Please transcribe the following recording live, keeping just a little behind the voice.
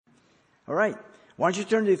All right. Why don't you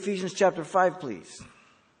turn to Ephesians chapter 5, please?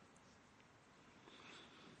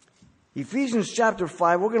 Ephesians chapter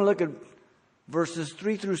 5, we're going to look at verses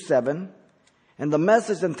 3 through 7. And the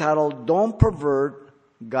message entitled, Don't Pervert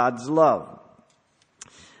God's Love.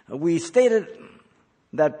 We stated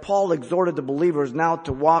that Paul exhorted the believers now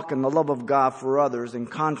to walk in the love of God for others in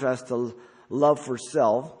contrast to love for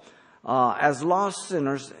self, as lost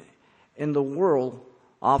sinners in the world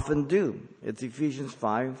often do. It's Ephesians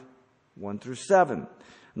 5, 1 through 7.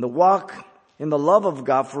 And the walk in the love of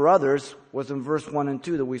God for others was in verse 1 and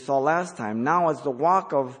 2 that we saw last time. Now it's the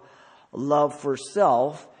walk of love for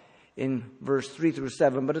self in verse 3 through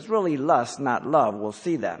 7, but it's really lust, not love. We'll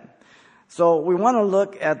see that. So we want to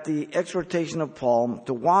look at the exhortation of Paul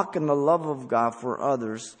to walk in the love of God for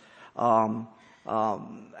others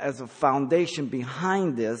as a foundation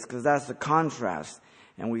behind this, because that's the contrast.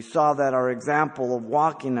 And we saw that our example of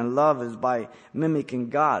walking in love is by mimicking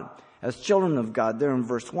God as children of God there in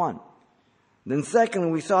verse 1. Then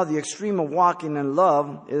secondly, we saw the extreme of walking in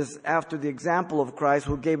love is after the example of Christ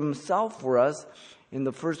who gave himself for us in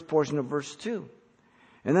the first portion of verse 2.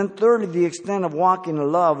 And then thirdly, the extent of walking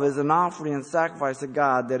in love is an offering and sacrifice to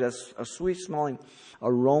God that is a sweet-smelling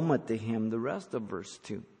aroma to him, the rest of verse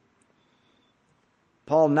 2.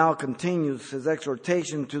 Paul now continues his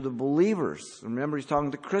exhortation to the believers. Remember, he's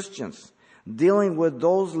talking to Christians, dealing with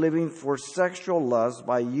those living for sexual lust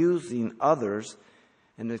by using others,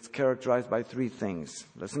 and it's characterized by three things.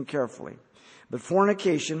 Listen carefully. But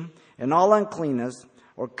fornication and all uncleanness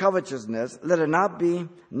or covetousness, let it not be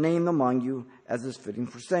named among you as is fitting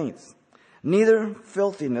for saints. Neither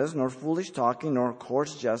filthiness, nor foolish talking, nor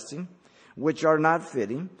coarse jesting, which are not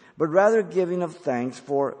fitting, but rather giving of thanks.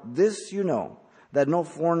 For this you know, that no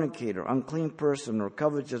fornicator, unclean person, or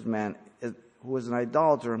covetous man who is an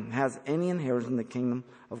idolater has any inheritance in the kingdom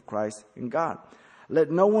of Christ and God.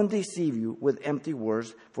 Let no one deceive you with empty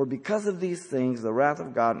words, for because of these things the wrath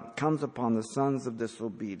of God comes upon the sons of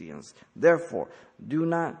disobedience. Therefore, do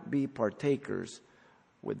not be partakers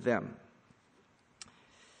with them.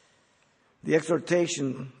 The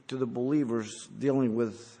exhortation to the believers dealing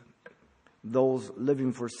with those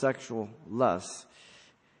living for sexual lust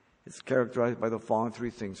is characterized by the following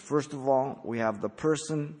three things. First of all, we have the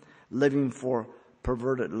person living for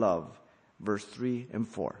perverted love, verse 3 and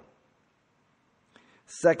 4.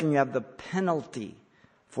 Second, you have the penalty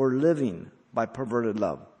for living by perverted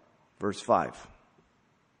love, verse 5.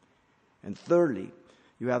 And thirdly,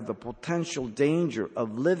 you have the potential danger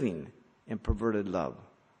of living in perverted love,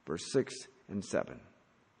 verse 6 and 7.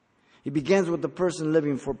 He begins with the person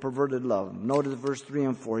living for perverted love. Notice verse 3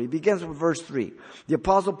 and 4. He begins with verse 3. The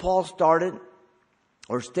Apostle Paul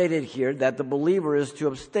stated here that the believer is to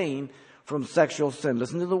abstain from sexual sin.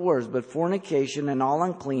 Listen to the words, but fornication and all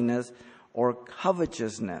uncleanness or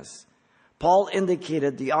covetousness. Paul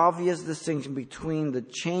indicated the obvious distinction between the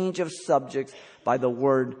change of subjects by the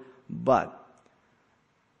word but.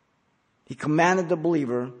 He commanded the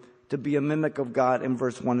believer to be a mimic of God in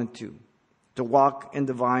verse 1 and 2. To walk in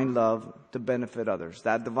divine love to benefit others.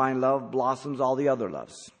 That divine love blossoms all the other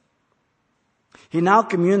loves. He now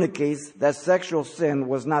communicates that sexual sin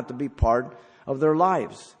was not to be part of their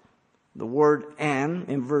lives. The word "and"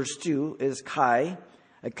 in verse 2 is kai,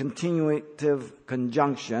 a continuative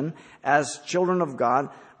conjunction. As children of God,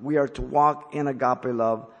 we are to walk in agape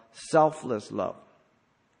love, selfless love.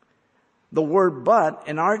 The word "but"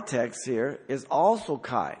 in our text here is also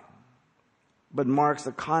kai, but marks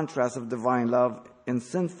a contrast of divine love and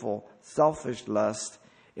sinful, selfish lust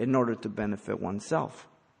in order to benefit oneself.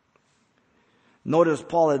 Notice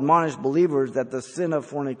Paul admonished believers that the sin of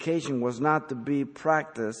fornication was not to be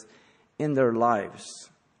practiced in their lives,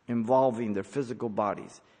 involving their physical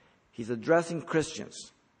bodies. He's addressing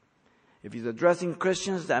Christians. If he's addressing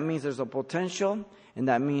Christians, that means there's a potential, and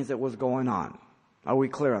that means it was going on. Are we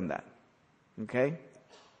clear on that? Okay?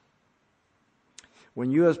 When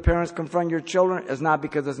you as parents confront your children, it's not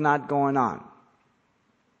because it's not going on.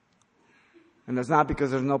 And it's not because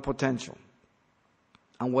there's no potential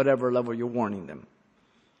on whatever level you're warning them.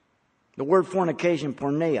 The word fornication,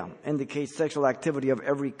 porneia, indicates sexual activity of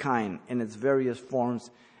every kind in its various forms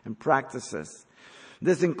and practices.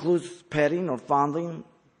 This includes petting or fondling,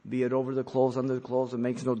 be it over the clothes, under the clothes, it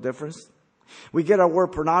makes no difference. We get our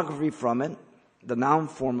word pornography from it. The noun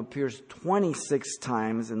form appears 26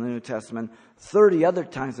 times in the New Testament, 30 other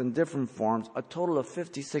times in different forms, a total of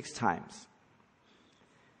 56 times.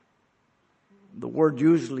 The word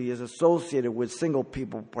usually is associated with single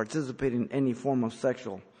people participating in any form of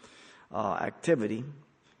sexual activity,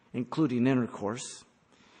 including intercourse,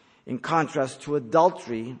 in contrast to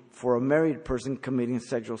adultery for a married person committing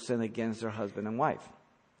sexual sin against their husband and wife.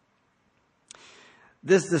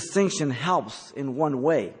 This distinction helps in one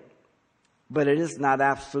way, but it is not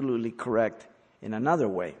absolutely correct in another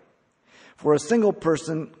way. For a single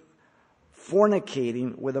person,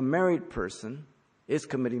 fornicating with a married person is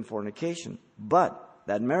committing fornication, but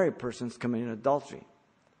that married person is committing adultery.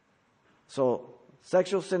 So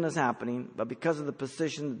sexual sin is happening, but because of the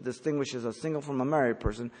position that distinguishes a single from a married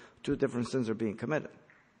person, two different sins are being committed.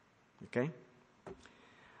 Okay?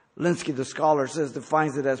 Linsky, the scholar,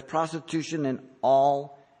 defines it as prostitution in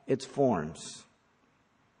all its forms.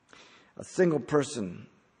 A single person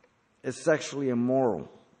is sexually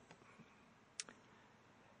immoral.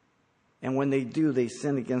 And when they do, they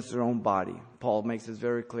sin against their own body. Paul makes this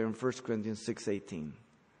very clear in 1 Corinthians 6:18.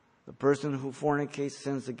 The person who fornicates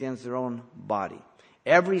sins against their own body.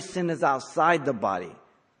 Every sin is outside the body,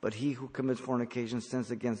 but he who commits fornication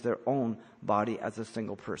sins against their own body as a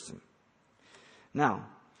single person. Now,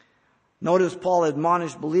 notice Paul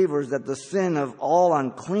admonished believers that the sin of all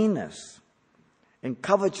uncleanness and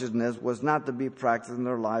covetousness was not to be practiced in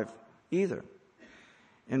their life either,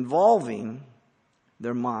 involving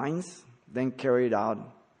their minds, then carried out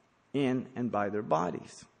in and by their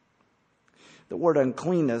bodies. The word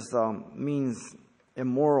uncleanness means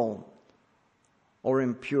immoral or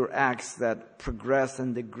impure acts that progress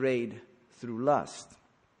and degrade through lust.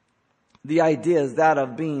 The idea is that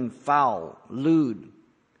of being foul, lewd,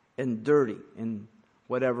 and dirty in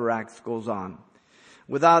whatever acts goes on,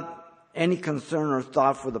 without any concern or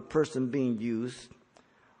thought for the person being used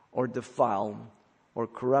or defiled or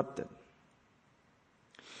corrupted.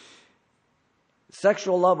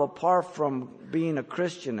 Sexual love, apart from being a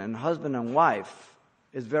Christian and husband and wife,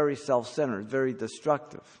 is very self-centered, very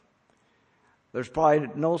destructive. There's probably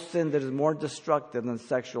no sin that is more destructive than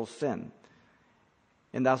sexual sin.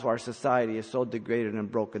 And that's why our society is so degraded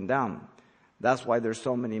and broken down. That's why there's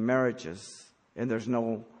so many marriages and there's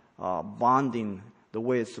no bonding the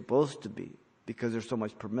way it's supposed to be, because there's so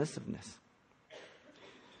much permissiveness.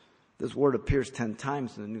 This word appears 10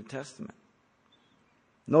 times in the New Testament.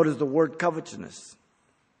 Notice the word covetousness.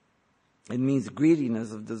 It means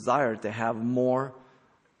greediness of desire to have more,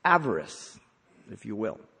 avarice, if you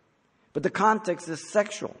will. But the context is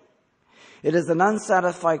sexual. It is an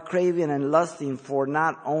unsatisfied craving and lusting for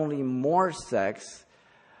not only more sex,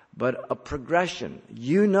 but a progression.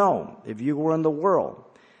 You know, if you were in the world,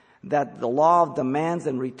 that the law of demands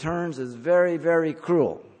and returns is very, very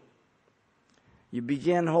cruel. You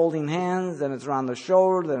begin holding hands, then it's around the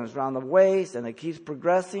shoulder, then it's around the waist, and it keeps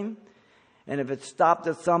progressing. And if it stopped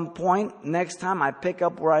at some point, next time I pick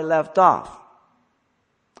up where I left off.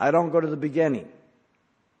 I don't go to the beginning.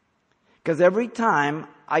 Because every time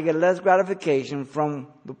I get less gratification from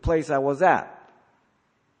the place I was at.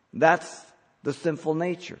 That's the sinful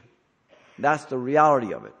nature. That's the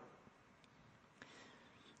reality of it.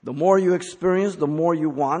 The more you experience, the more you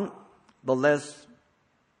want, the less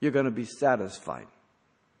you're going to be satisfied.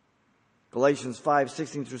 Galatians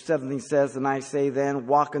 5:16-17 says, "And I say then,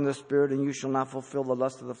 walk in the Spirit, and you shall not fulfill the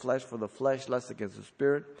lust of the flesh, for the flesh lusts against the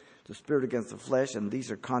Spirit against the flesh, and these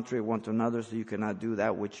are contrary one to another, so you cannot do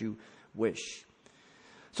that which you wish."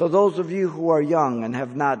 So those of you who are young and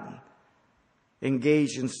have not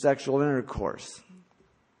engaged in sexual intercourse,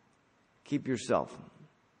 keep yourself.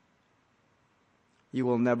 You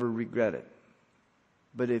will never regret it.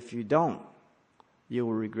 But if you don't, you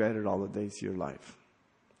will regret it all the days of your life.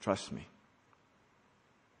 Trust me.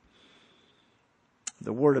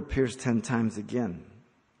 The word appears 10 times again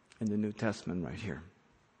in the New Testament right here.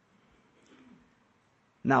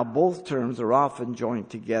 Now, both terms are often joined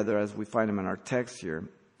together as we find them in our text here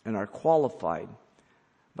and are qualified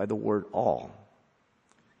by the word all.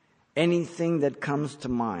 Anything that comes to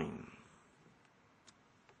mind,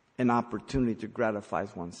 an opportunity to gratify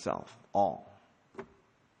oneself, all.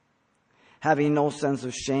 Having no sense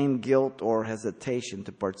of shame, guilt, or hesitation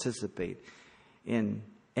to participate in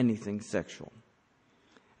anything sexual.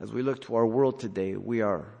 As we look to our world today, we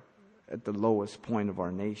are at the lowest point of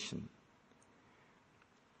our nation.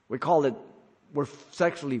 We call it, we're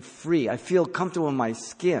sexually free. I feel comfortable in my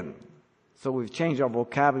skin. So we've changed our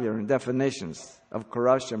vocabulary and definitions of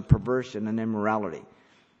corruption, perversion, and immorality.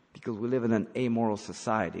 Because we live in an amoral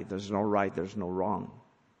society. There's no right, there's no wrong.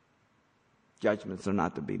 Judgments are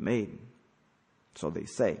not to be made. So they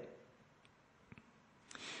say.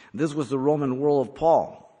 This was the Roman world of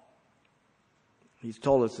Paul. He's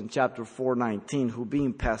told us in chapter 4:19, who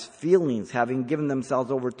being past feelings, having given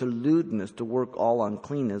themselves over to lewdness, to work all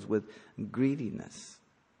uncleanness with greediness.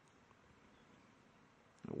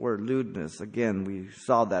 The word lewdness, again, we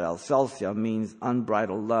saw that Alcelsia means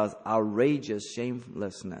unbridled lust, outrageous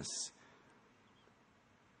shamelessness.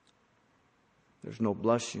 There's no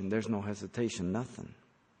blushing. There's no hesitation. Nothing.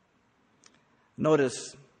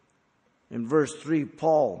 Notice in verse 3,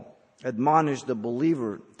 Paul admonished the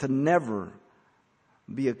believer to never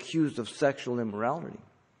be accused of sexual immorality.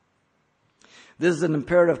 This is an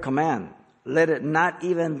imperative command. Let it not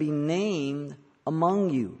even be named among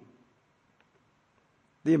you.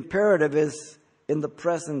 The imperative is in the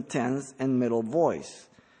present tense and middle voice.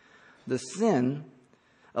 The sin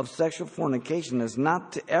of sexual fornication is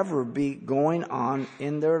not to ever be going on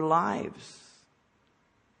in their lives.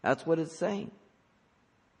 That's what it's saying.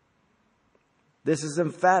 This is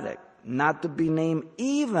emphatic. Not to be named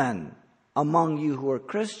even among you who are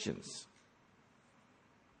Christians.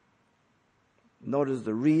 Notice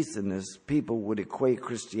the reason is people would equate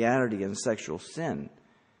Christianity and sexual sin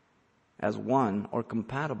as one or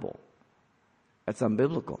compatible. That's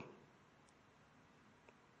unbiblical.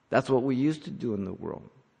 That's what we used to do in the world.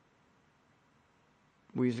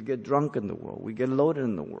 We used to get drunk in the world. We get loaded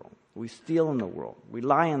in the world. We steal in the world. We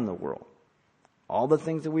lie in the world. All the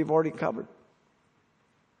things that we've already covered.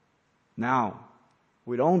 Now,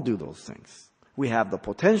 we don't do those things. We have the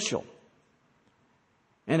potential.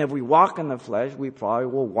 And if we walk in the flesh, we probably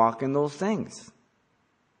will walk in those things.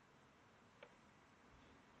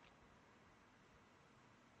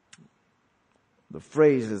 The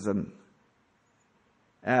phrase is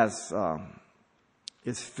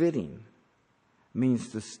fitting, means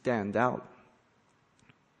to stand out.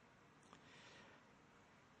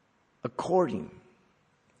 According,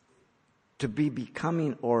 to be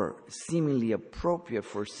becoming or seemingly appropriate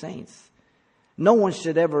for saints. No one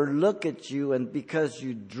should ever look at you and because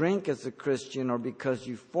you drink as a Christian or because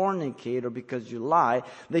you fornicate or because you lie,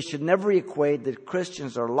 they should never equate that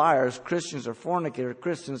Christians are liars, Christians are fornicators,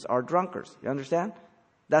 Christians are drunkards. You understand?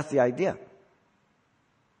 That's the idea.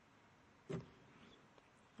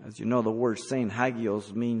 As you know, the word saint,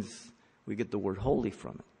 hagios, means we get the word holy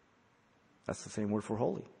from it. That's the same word for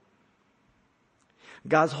holy.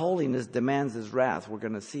 God's holiness demands His wrath. We're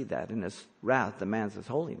going to see that. And His wrath demands His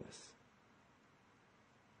holiness.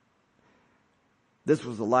 This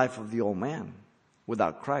was the life of the old man.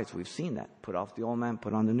 Without Christ, we've seen that. Put off the old man,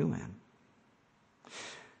 put on the new man.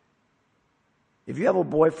 If you have a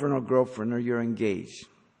boyfriend or girlfriend or you're engaged,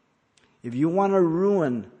 if you want to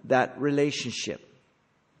ruin that relationship,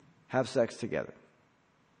 have sex together.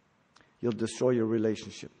 You'll destroy your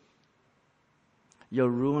relationship. You'll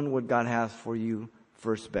ruin what God has for you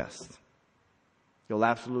first best. You'll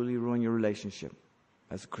absolutely ruin your relationship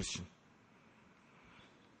as a Christian.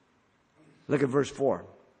 Look at verse 4.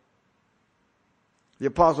 The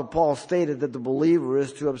Apostle Paul stated that the believer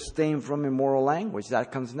is to abstain from immoral language.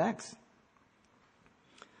 That comes next.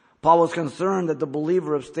 Paul was concerned that the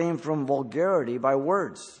believer abstain from vulgarity by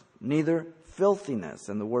words, neither filthiness.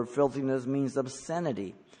 And the word filthiness means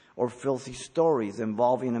obscenity or filthy stories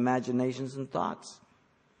involving imaginations and thoughts.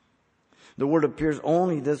 The word appears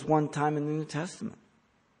only this one time in the New Testament.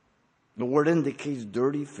 The word indicates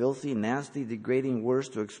dirty, filthy, nasty, degrading words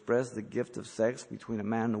to express the gift of sex between a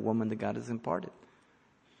man and a woman that God has imparted.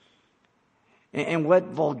 And what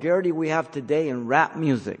vulgarity we have today in rap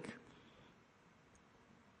music.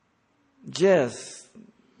 Just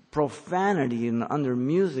profanity and under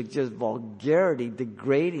music, just vulgarity,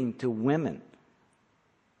 degrading to women.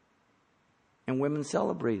 And women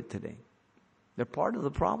celebrate it today. They're part of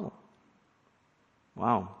the problem.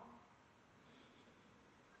 Wow.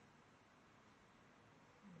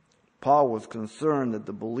 Paul was concerned that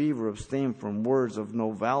the believer abstain from words of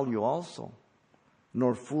no value also,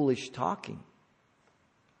 nor foolish talking.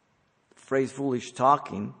 The phrase foolish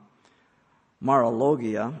talking,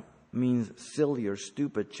 marologia, means silly or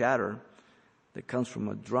stupid chatter that comes from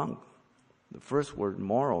a drunk. The first word,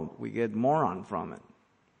 moral, we get moron from it.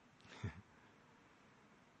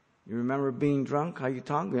 You remember being drunk? How you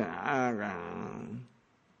talking?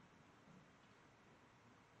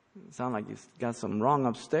 Sound like you got something wrong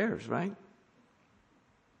upstairs, right?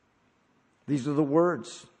 These are the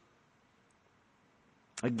words.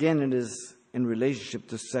 Again, it is in relationship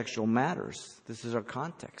to sexual matters. This is our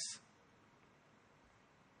context.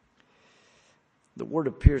 The word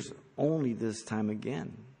appears only this time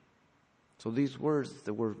again. So these words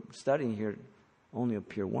that we're studying here only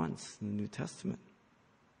appear once in the New Testament.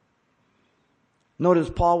 Notice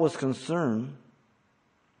Paul was concerned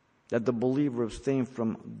that the believer abstain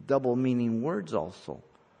from double meaning words also,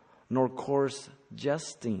 nor coarse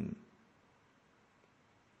jesting.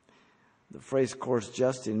 The phrase coarse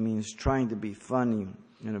jesting means trying to be funny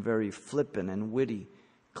in a very flippant and witty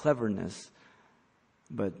cleverness,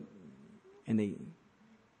 but in a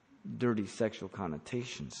dirty sexual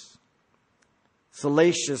connotations.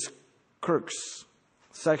 Salacious kirks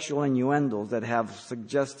sexual innuendos that have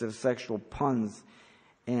suggestive sexual puns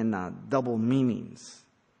and double meanings.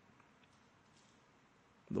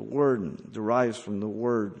 The word derives from the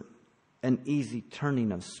word an easy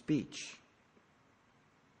turning of speech.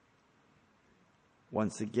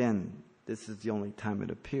 Once again, this is the only time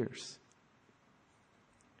it appears.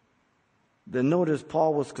 Then notice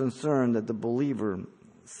Paul was concerned that the believer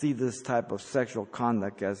see this type of sexual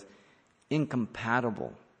conduct as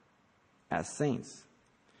incompatible as saints,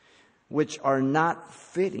 which are not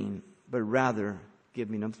fitting, but rather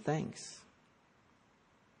giving of thanks.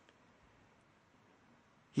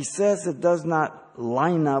 He says it does not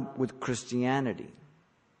line up with Christianity,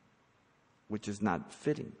 which is not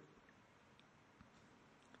fitting.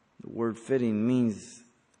 The word fitting means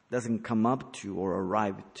doesn't come up to or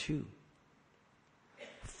arrive to.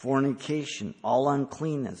 Fornication, all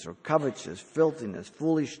uncleanness or covetousness, filthiness,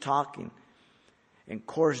 foolish talking, and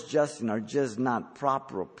coarse jesting are just not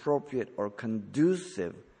proper, appropriate, or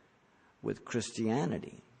conducive with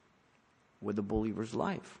Christianity, with the believer's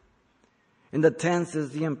life. In the tense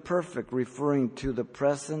is the imperfect, referring to the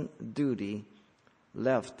present duty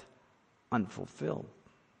left unfulfilled.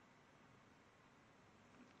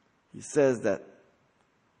 He says that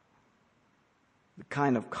the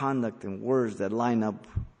kind of conduct and words that line up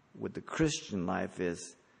with the Christian life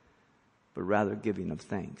is, but rather giving of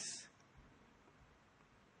thanks.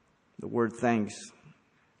 The word thanks,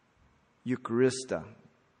 Eucharista,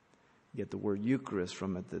 you get the word Eucharist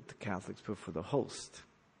from it that the Catholics put for the host.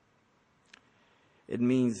 It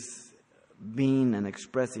means being and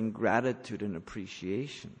expressing gratitude and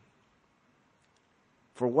appreciation.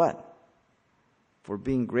 For what? For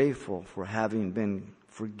being grateful for having been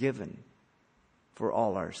forgiven for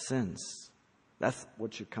all our sins. That's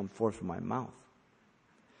what should come forth from my mouth.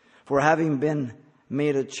 For having been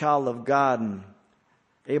made a child of God and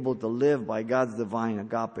able to live by God's divine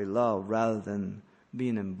agape love rather than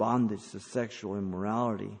being in bondage to sexual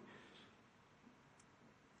immorality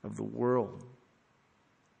of the world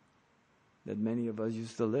that many of us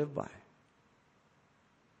used to live by.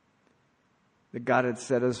 That God had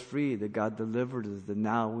set us free, that God delivered us, that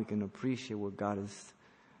now we can appreciate what God has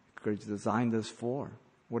designed us for.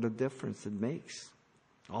 What a difference it makes.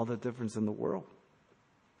 All the difference in the world.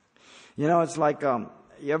 You know, it's like,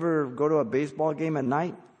 you ever go to a baseball game at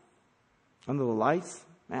night under the lights?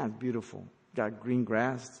 Man, it's beautiful. Got green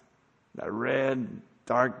grass, got red,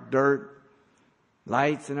 dark dirt,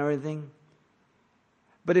 lights and everything.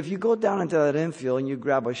 But if you go down into that infield and you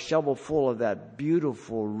grab a shovel full of that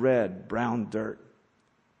beautiful red, brown dirt,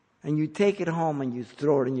 and you take it home and you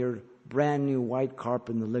throw it in your brand new white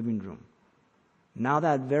carpet in the living room, now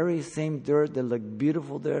that very same dirt that looked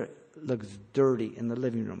beautiful there looks dirty in the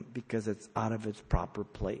living room because it's out of its proper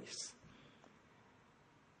place.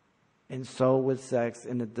 And so with sex,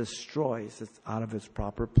 and it destroys, it's out of its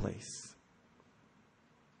proper place.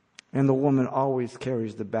 And the woman always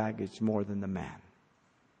carries the baggage more than the man.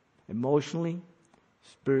 Emotionally,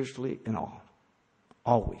 spiritually, and all.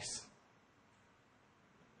 Always.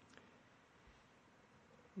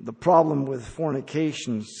 The problem with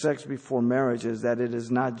fornication, sex before marriage, is that it is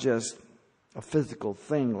not just a physical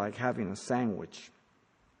thing like having a sandwich.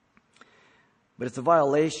 But it's a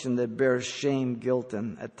violation that bears shame, guilt,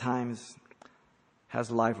 and at times has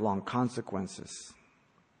lifelong consequences.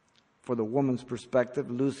 For the woman's perspective,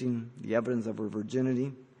 losing the evidence of her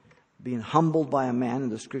virginity, being humbled by a man,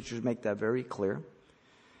 and the scriptures make that very clear,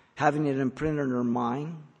 having it imprinted in her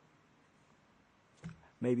mind,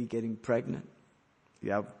 maybe getting pregnant.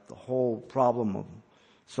 You have the whole problem of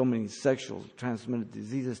so many sexual transmitted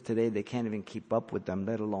diseases today, they can't even keep up with them,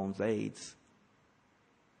 let alone AIDS.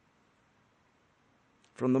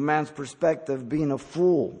 From the man's perspective, being a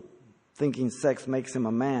fool, thinking sex makes him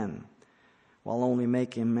a man, while only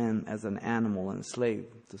making men as an animal enslaved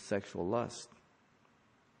to sexual lust.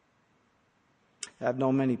 I've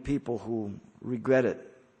known many people who regretted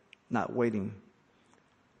not waiting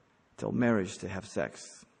till marriage to have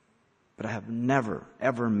sex. But I have never,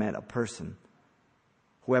 ever met a person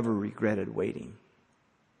who ever regretted waiting.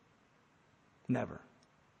 Never.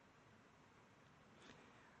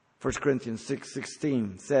 1 Corinthians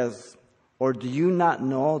 6:16 says, "Or do you not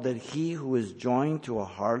know that he who is joined to a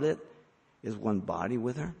harlot is one body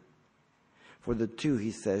with her? For the two,"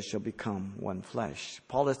 he says, "shall become one flesh."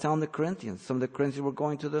 Paul is telling the Corinthians. Some of the Corinthians were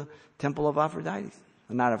going to the temple of Aphrodite.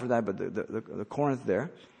 Not Aphrodite, but the Corinth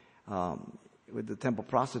there. With the temple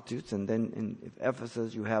prostitutes, and then in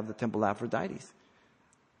Ephesus you have the temple Aphrodite.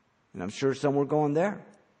 And I'm sure some were going there.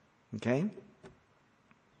 Okay?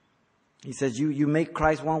 He says, you make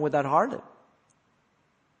Christ one with that harlot.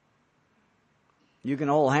 You can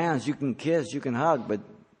hold hands, you can kiss, you can hug, but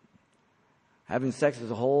having sex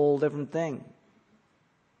is a whole different thing.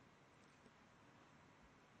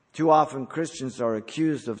 Too often Christians are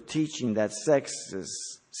accused of teaching that sex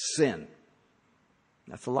is sin.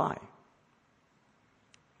 That's a lie.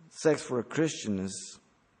 Sex for a Christian is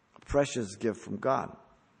a precious gift from God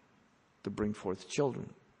to bring forth children.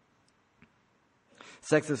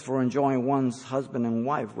 Sex is for enjoying one's husband and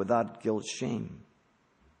wife without guilt, shame,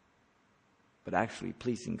 but actually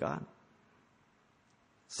pleasing God.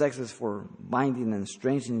 Sex is for binding and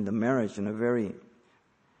strengthening the marriage in a very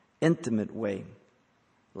intimate way,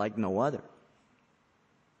 like no other.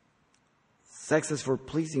 Sex is for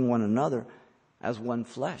pleasing one another as one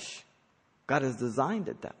flesh. God has designed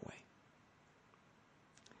it that way.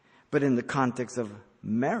 But in the context of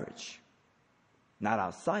marriage, not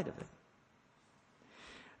outside of it.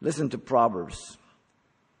 Listen to Proverbs.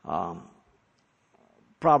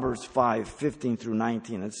 Proverbs 5:15 through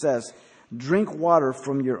 19. It says, drink water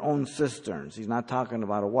from your own cisterns. He's not talking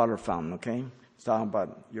about a water fountain, okay? He's talking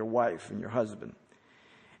about your wife and your husband.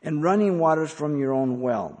 And running waters from your own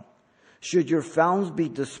well. Should your fountains be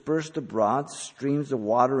dispersed abroad, streams of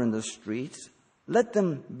water in the streets, let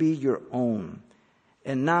them be your own,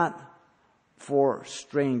 and not for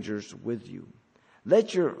strangers with you.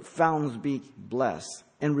 Let your fountains be blessed,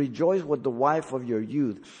 and rejoice with the wife of your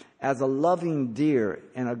youth, as a loving deer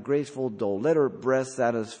and a graceful doe. Let her breast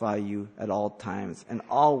satisfy you at all times, and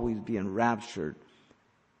always be enraptured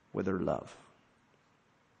with her love.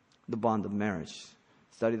 The bond of marriage.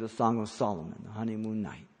 Study the Song of Solomon, the honeymoon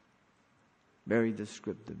night. Very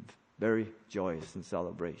descriptive, very joyous in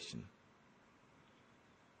celebration.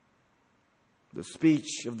 The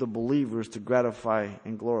speech of the believers to gratify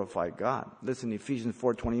and glorify God. Listen, Ephesians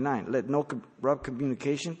 4:29. Let no corrupt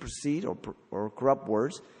communication proceed, or corrupt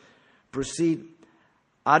words proceed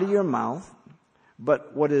out of your mouth,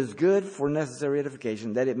 but what is good for necessary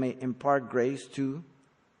edification, that it may impart grace to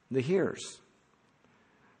the hearers.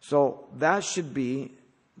 So that should be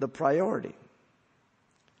the priority.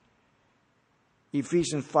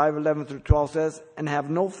 Ephesians 5:11 through 12 says, and have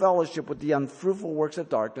no fellowship with the unfruitful works of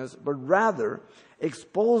darkness, but rather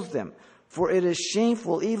expose them. For it is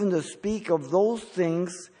shameful even to speak of those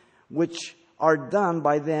things which are done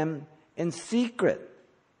by them in secret.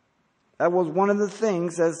 That was one of the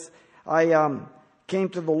things as I came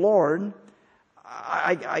to the Lord.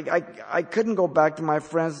 I couldn't go back to my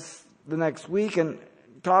friends the next week and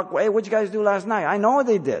talk, hey, what'd you guys do last night? I know what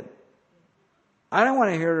they did. I didn't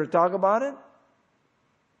want to hear her talk about it.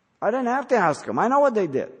 I didn't have to ask them. I know what they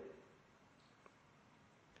did.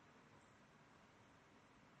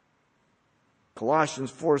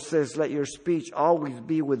 Colossians 4 says, let your speech always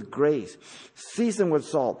be with grace, seasoned with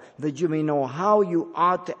salt, that you may know how you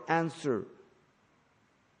ought to answer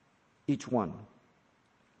each one.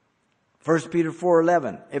 1 Peter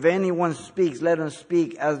 4:11, if anyone speaks, let him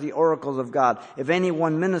speak as the oracles of God. If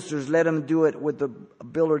anyone ministers, let him do it with the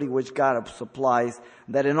ability which God supplies,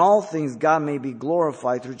 that in all things God may be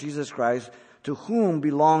glorified through Jesus Christ, to whom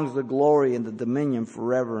belongs the glory and the dominion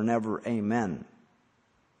forever and ever. Amen.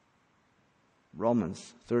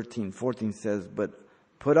 Romans 13:14 says, but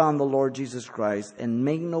put on the Lord Jesus Christ and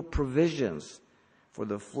make no provisions for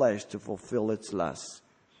the flesh to fulfill its lusts.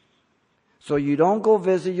 So you don't go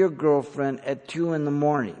visit your girlfriend at 2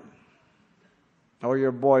 a.m. or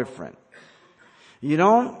your boyfriend. You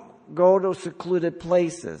don't go to secluded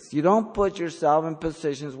places. You don't put yourself in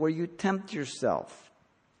positions where you tempt yourself.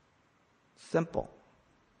 Simple.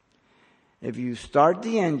 If you start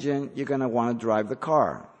the engine, you're going to want to drive the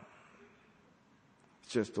car.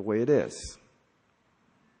 It's just the way it is.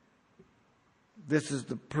 This is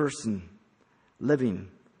the person living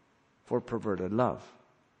for perverted love.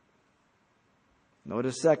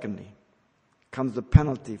 Notice secondly, comes the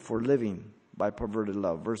penalty for living by perverted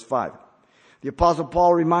love. Verse 5. The Apostle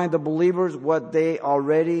Paul reminded the believers what they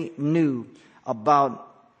already knew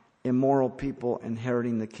about immoral people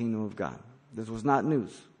inheriting the kingdom of God. This was not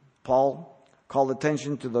news. Paul called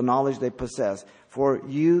attention to the knowledge they possess. For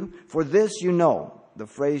this you know. The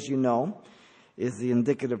phrase you know is the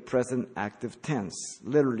indicative present active tense.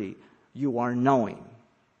 Literally, you are knowing.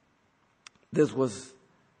 This was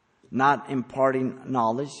not imparting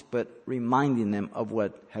knowledge, but reminding them of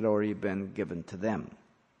what had already been given to them.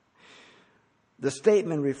 The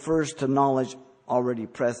statement refers to knowledge already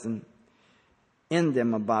present in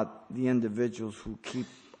them about the individuals who keep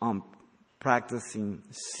on practicing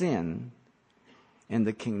sin in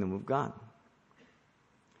the kingdom of God.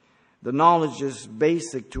 The knowledge is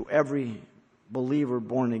basic to every believer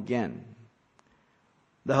born again.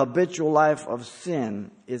 The habitual life of sin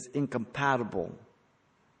is incompatible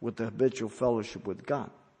with the habitual fellowship with God.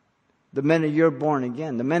 The minute you're born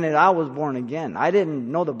again, the minute I was born again, I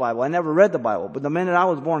didn't know the Bible. I never read the Bible. But the minute I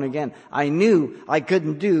was born again, I knew I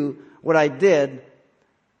couldn't do what I did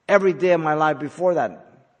every day of my life before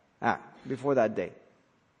that day.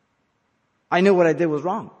 I knew what I did was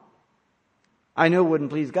wrong. I knew it wouldn't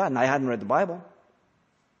please God, and I hadn't read the Bible.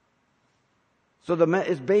 So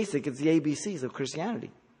it's basic. It's the ABCs of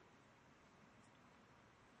Christianity.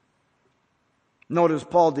 Notice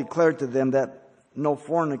Paul declared to them that no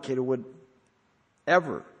fornicator would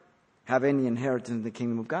ever have any inheritance in the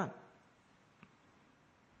kingdom of God.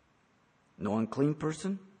 No unclean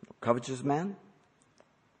person, no covetous man,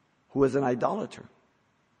 who is an idolater.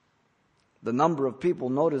 The number of people,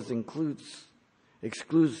 notice,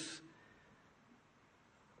 excludes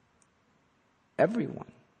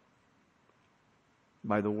everyone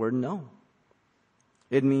by the word no.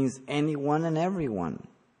 It means anyone and everyone.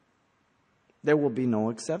 There will be no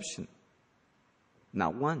exception.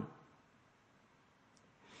 Not one.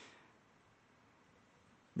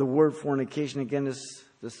 The word fornication, again, is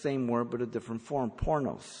the same word but a different form,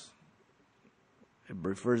 pornos. It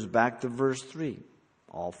refers back to verse 3.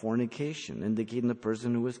 All fornication, indicating the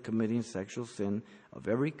person who is committing sexual sin of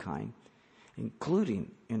every kind,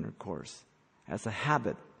 including intercourse, as a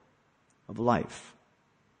habit of life.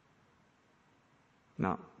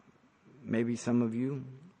 Now, maybe some of you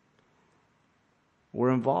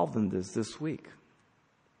were involved in this week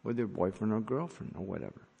with your boyfriend or girlfriend or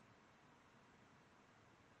whatever.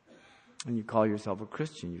 And you call yourself a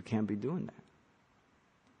Christian. You can't be doing that.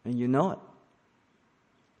 And you know it.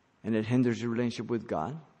 And it hinders your relationship with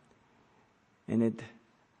God. And it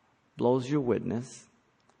blows your witness.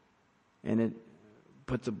 And it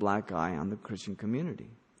puts a black eye on the Christian community.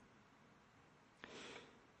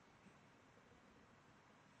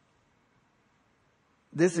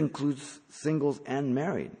 This includes singles and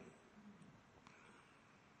married.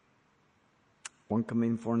 One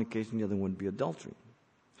committing fornication, the other would be adultery.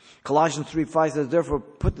 Colossians 3:5 says, therefore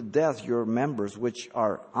put to death your members which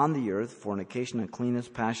are on the earth, fornication, uncleanness,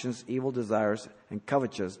 passions, evil desires, and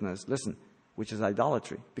covetousness. Listen, which is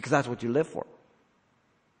idolatry. Because that's what you live for.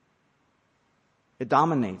 It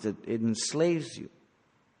dominates, it enslaves you.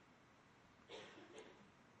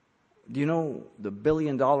 Do you know the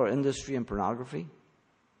billion-dollar industry in pornography?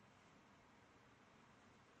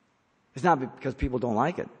 It's not because people don't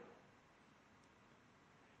like it.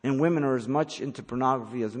 And women are as much into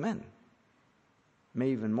pornography as men.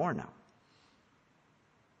 Maybe even more now.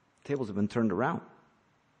 Tables have been turned around.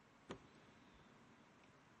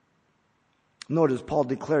 Notice Paul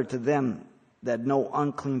declared to them that no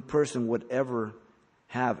unclean person would ever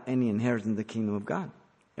have any inheritance in the kingdom of God.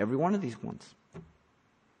 Every one of these ones.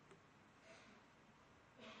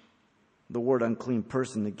 The word unclean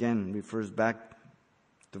person again refers back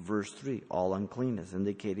to verse 3. All uncleanness,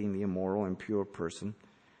 indicating the immoral, impure person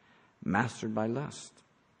mastered by lust.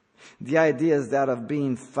 The idea is that of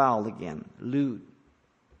being foul again, lewd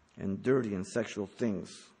and dirty in sexual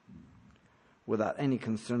things, without any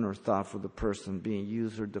concern or thought for the person being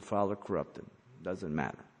used or defiled or corrupted. Doesn't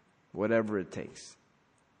matter. Whatever it takes.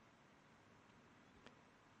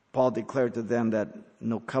 Paul declared to them that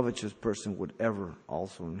no covetous person would ever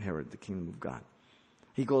also inherit the kingdom of God.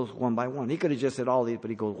 He goes one by one. He could have just said all these, but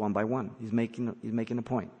he goes one by one. He's making a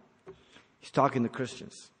point. He's talking to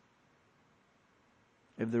Christians.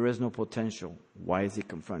 If there is no potential, why is he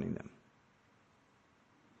confronting them?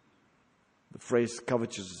 The phrase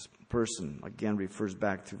covetous person, again, refers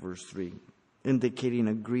back to verse 3, indicating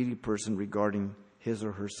a greedy person regarding his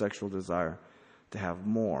or her sexual desire to have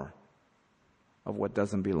more of what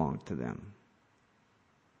doesn't belong to them.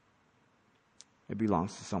 It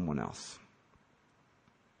belongs to someone else.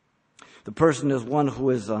 The person is one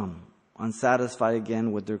who is unsatisfied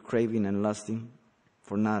again with their craving and lusting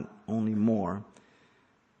for not only more,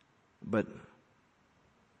 but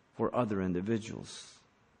for other individuals.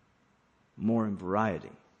 More in variety.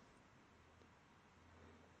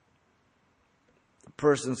 The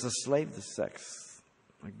person's a slave to sex.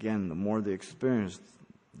 Again, the more they experience,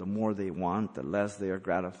 the more they want, the less they are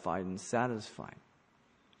gratified and satisfied.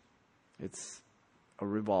 It's a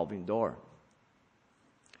revolving door.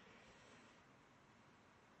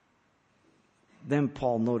 Then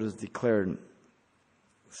Paul, notice, declared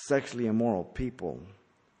sexually immoral people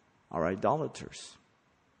are idolaters.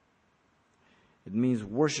 It means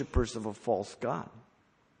worshipers of a false god.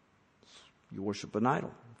 You worship an idol,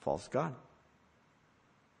 a false god.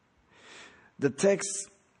 The text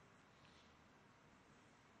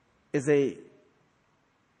is a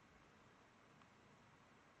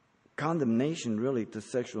condemnation, really, to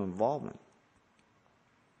sexual involvement.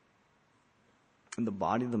 in the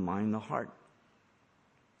body, the mind, the heart,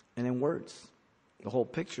 and in words. The whole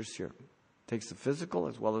picture's here. Takes the physical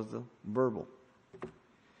as well as the verbal.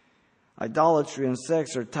 Idolatry and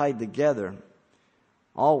sex are tied together.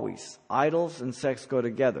 Always. Idols and sex go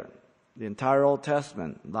together. The entire Old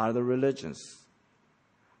Testament, a lot of the religions.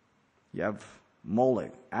 You have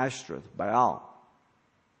Molech, Ashtoreth, Baal,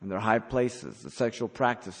 and their high places, the sexual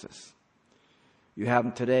practices. You have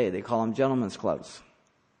them today. They call them gentlemen's clubs.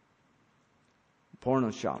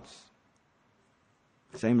 Porno shops.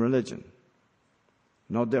 Same religion.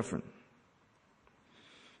 No different.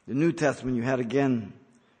 The New Testament, you had again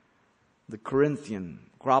the Corinthian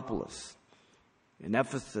Acropolis. In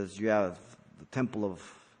Ephesus, you have the Temple of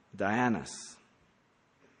Dionysus.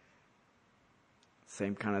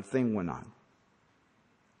 Same kind of thing went on.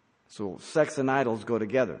 So sex and idols go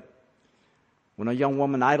together. When a young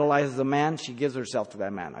woman idolizes a man, she gives herself to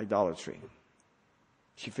that man. Idolatry.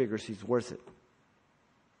 She figures he's worth it.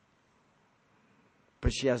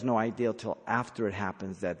 But she has no idea till after it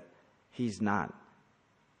happens that he's not.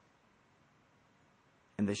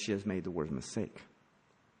 And that she has made the worst mistake.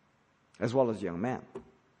 As well as a young man.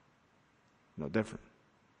 No different.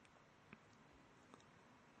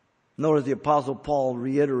 Notice the Apostle Paul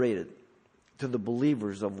reiterated to the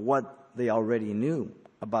believers of what they already knew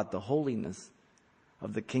about the holiness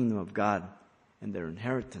of the kingdom of God and their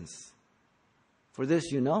inheritance. For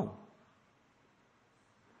this you know.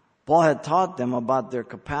 Paul had taught them about their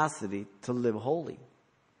capacity to live holy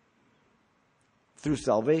through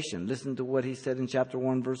salvation. Listen to what he said in chapter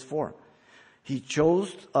 1, verse 4. He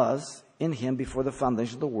chose us in him before the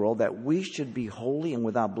foundation of the world that we should be holy and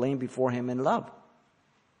without blame before him in love.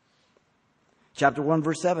 Chapter 1,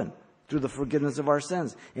 verse 7. Through the forgiveness of our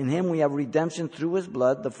sins. In him we have redemption through his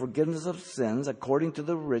blood, the forgiveness of sins according to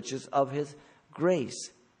the riches of his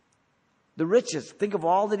grace. The riches. Think of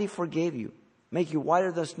all that he forgave you. Make you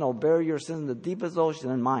whiter than snow. Bury your sins in the deepest ocean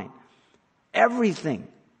and mine. Everything.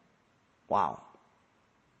 Wow.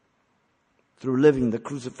 Through living the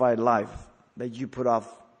crucified life that you put off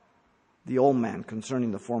the old man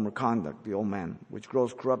concerning the former conduct, the old man, which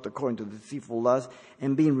grows corrupt according to the deceitful lust,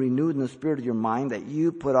 and being renewed in the spirit of your mind, that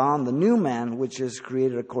you put on the new man, which is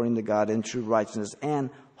created according to God in true righteousness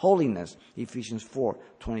and holiness. Ephesians 4,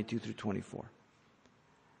 22 through 24.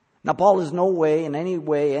 Now, Paul is no way, in any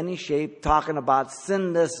way, any shape, talking about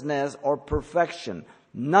sinlessness or perfection.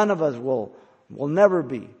 None of us will never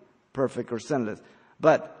be perfect or sinless.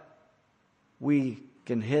 But we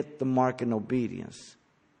can hit the mark in obedience.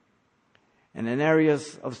 And in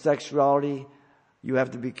areas of sexuality, you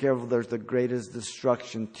have to be careful. There's the greatest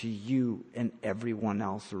destruction to you and everyone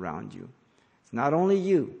else around you. It's not only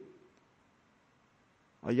you.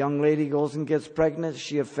 A young lady goes and gets pregnant.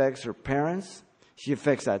 She affects her parents. She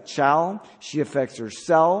affects that child. She affects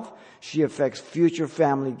herself. She affects future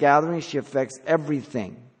family gatherings. She affects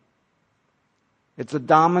everything. It's a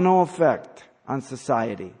domino effect on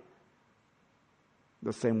society.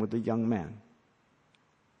 The same with the young man.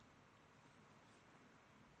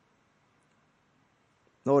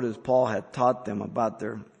 Notice Paul had taught them about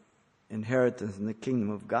their inheritance in the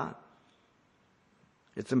kingdom of God.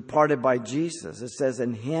 It's imparted by Jesus. It says,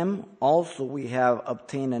 in him also we have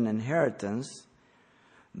obtained an inheritance,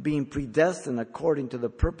 being predestined according to the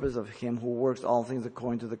purpose of him who works all things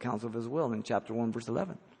according to the counsel of his will, in chapter 1, verse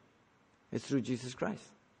 11. It's through Jesus Christ.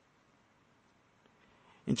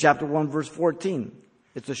 In chapter 1, verse 14,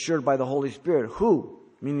 it's assured by the Holy Spirit, who,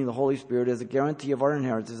 meaning the Holy Spirit, is a guarantee of our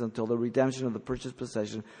inheritance until the redemption of the purchased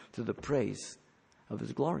possession to the praise of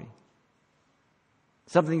his glory.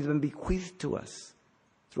 Something's been bequeathed to us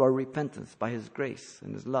through our repentance by his grace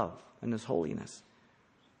and his love and his holiness.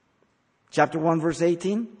 Chapter 1, verse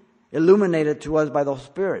 18, illuminated to us by the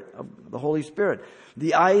Spirit, of the Holy Spirit,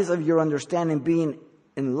 the eyes of your understanding being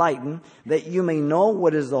enlightened, that you may know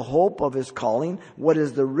what is the hope of his calling, what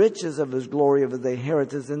is the riches of his glory of his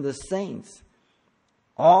inheritance in the saints.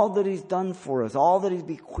 All that he's done for us, all that he's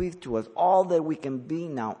bequeathed to us, all that we can be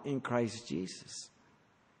now in Christ Jesus.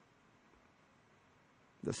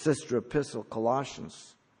 The sister epistle,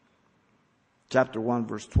 Colossians, chapter 1,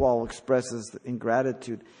 verse 12, expresses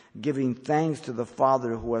ingratitude, giving thanks to the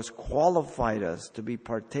Father who has qualified us to be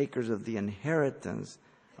partakers of the inheritance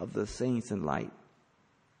of the saints in light.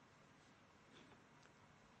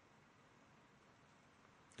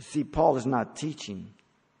 You see, Paul is not teaching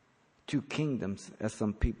two kingdoms as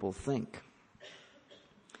some people think.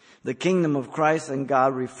 The kingdom of Christ and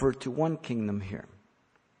God refer to one kingdom here.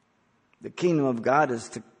 The kingdom of God is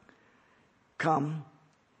to come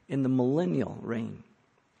in the millennial reign.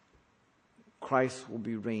 Christ will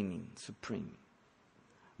be reigning supreme.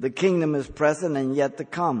 The kingdom is present and yet to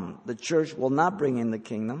come. The church will not bring in the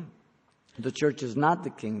kingdom. The church is not the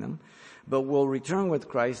kingdom, but will return with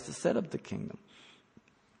Christ to set up the kingdom.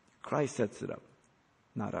 Christ sets it up,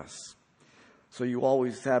 not us. So you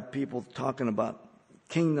always have people talking about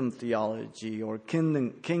kingdom theology or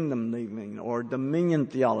kingdom living or dominion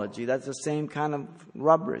theology. That's the same kind of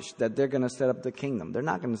rubbish, that they're going to set up the kingdom. They're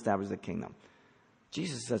not going to establish the kingdom.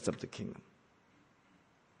 Jesus sets up the kingdom.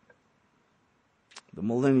 The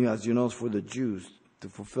millennium, as you know, is for the Jews to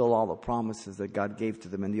fulfill all the promises that God gave to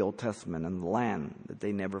them in the Old Testament and the land that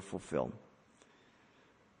they never fulfilled.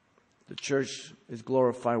 The church is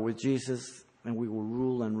glorified with Jesus, and we will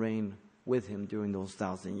rule and reign with him during those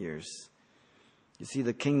 1,000 years. You see,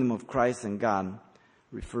 the kingdom of Christ and God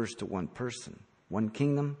refers to one person. One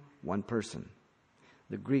kingdom, one person.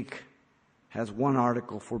 The Greek has one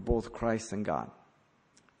article for both Christ and God.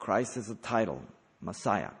 Christ is a title,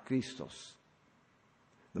 Messiah, Christos.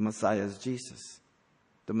 The Messiah is Jesus.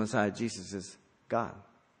 The Messiah, Jesus, is God.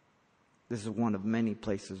 This is one of many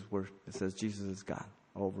places where it says Jesus is God,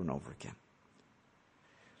 over and over again.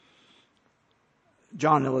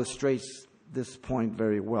 John illustrates this point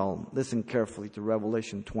very well. Listen carefully to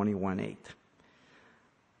Revelation 21:8.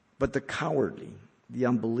 But the cowardly, the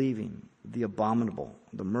unbelieving, the abominable,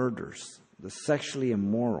 the murderers, the sexually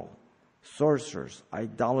immoral, sorcerers,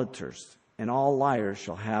 idolaters, and all liars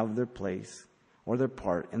shall have their place or their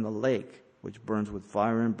part in the lake which burns with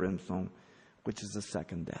fire and brimstone, which is the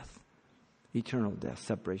second death. Eternal death,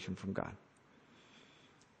 separation from God.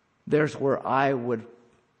 There's where I would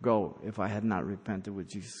go if I had not repented with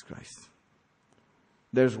Jesus Christ.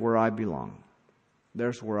 There's where I belong.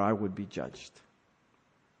 There's where I would be judged.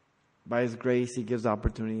 By his grace, he gives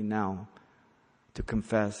opportunity now to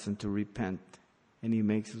confess and to repent. And he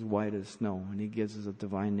makes us white as snow. And he gives us a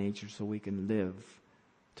divine nature so we can live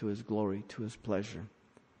to his glory, to his pleasure,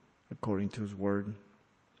 according to his word.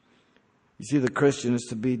 You see, the Christian is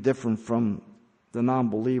to be different from the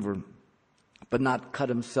non-believer, but not cut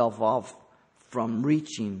himself off from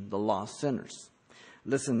reaching the lost sinners.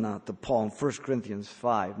 Listen to Paul in 1 Corinthians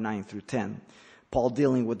 5:9 through 10. Paul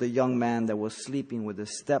dealing with a young man that was sleeping with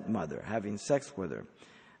his stepmother, having sex with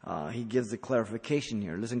her. He gives the clarification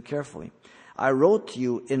here. Listen carefully. I wrote to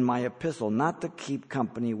you in my epistle not to keep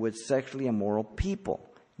company with sexually immoral people.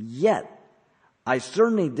 Yet, I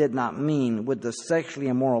certainly did not mean with the sexually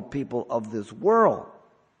immoral people of this world,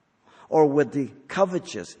 or with the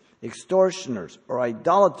covetous, extortioners, or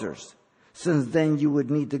idolaters, since then you would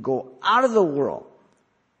need to go out of the world.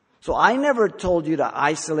 So I never told you to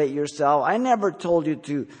isolate yourself. I never told you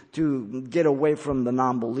to get away from the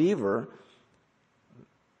non-believer.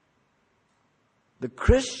 The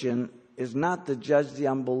Christian is not to judge the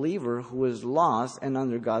unbeliever who is lost and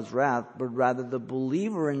under God's wrath, but rather the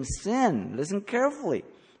believer in sin. Listen carefully.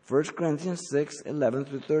 1 Corinthians 6:11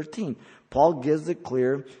 through 13. Paul gives a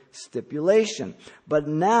clear stipulation. But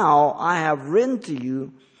now I have written to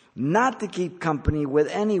you not to keep company with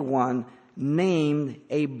anyone named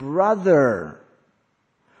a brother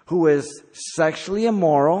who is sexually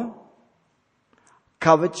immoral,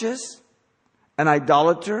 covetous, an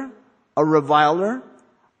idolater, a reviler,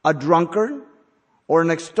 a drunkard, or an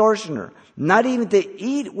extortioner. Not even to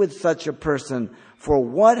eat with such a person. For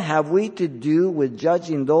what have we to do with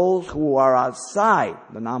judging those who are outside,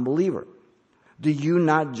 the non-believer? Do you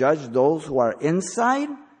not judge those who are inside?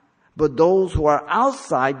 But those who are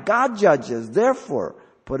outside, God judges. Therefore,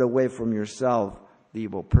 put away from yourself the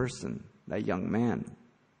evil person, that young man.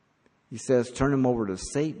 He says, turn him over to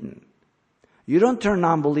Satan. You don't turn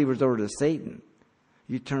non-believers over to Satan.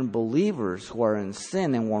 You turn believers who are in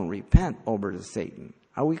sin and won't repent over to Satan.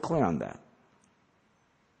 Are we clear on that?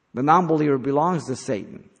 The non-believer belongs to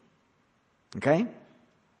Satan. Okay?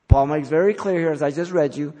 Paul makes very clear here, as I just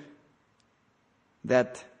read you,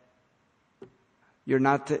 that you're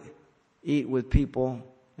not to eat with people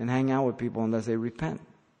and hang out with people unless they repent,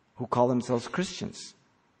 who call themselves Christians.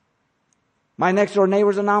 My next door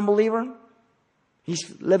neighbor's a non-believer.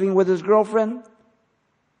 He's living with his girlfriend.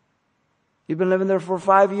 He's been living there for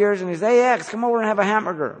 5 years, and he says, hey, X, come over and have a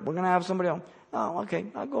hamburger. We're going to have somebody else. Oh, okay,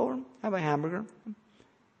 I'll go over and have a hamburger.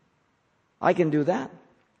 I can do that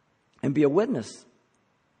and be a witness.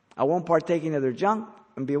 I won't partake in their junk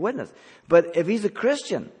and be a witness. But if he's a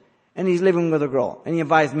Christian and he's living with a girl and he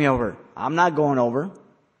invites me over, I'm not going over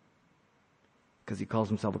because he calls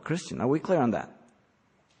himself a Christian. Are we clear on that?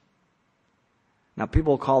 Now,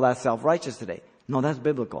 people call that self-righteous today. No, that's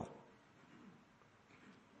biblical.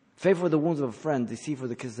 Faith for the wounds of a friend, deceit for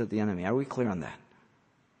the kisses of the enemy. Are we clear on that?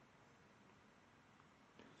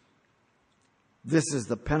 This is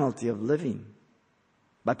the penalty of living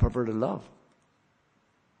by perverted love.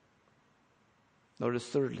 Notice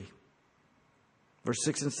thirdly, verse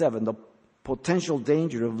 6 and 7, the potential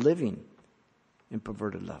danger of living in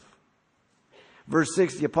perverted love. Verse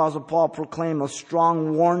 6, the Apostle Paul proclaimed a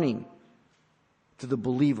strong warning to the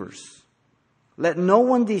believers. Let no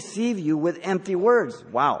one deceive you with empty words.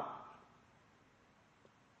 Wow.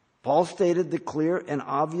 Paul stated the clear and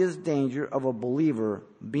obvious danger of a believer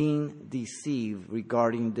being deceived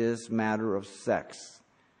regarding this matter of sex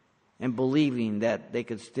and believing that they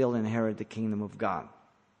could still inherit the kingdom of God.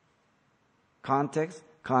 Context,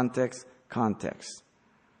 context, context.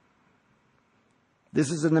 This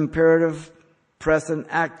is an imperative, present,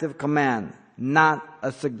 active command, not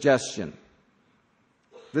a suggestion.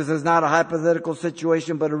 This is not a hypothetical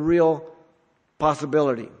situation, but a real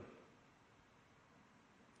possibility.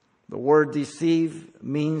 The word deceive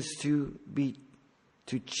means to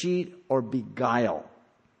cheat or beguile.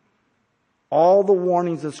 All the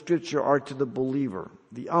warnings of Scripture are to the believer.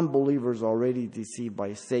 The unbeliever is already deceived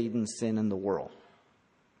by Satan, sin, and the world.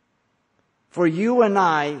 For you and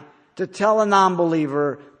I to tell a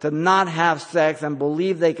non-believer to not have sex and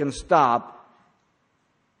believe they can stop,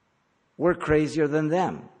 we're crazier than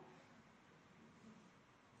them.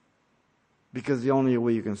 Because the only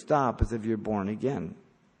way you can stop is if you're born again.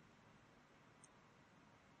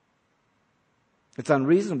 It's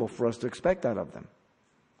unreasonable for us to expect that of them.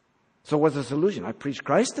 So what's the solution? I preach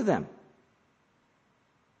Christ to them.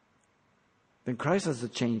 Then Christ has a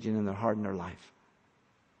changing in their heart and their life.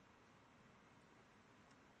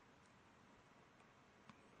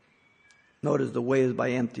 Notice the way is by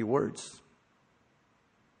empty words.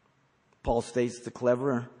 Paul states the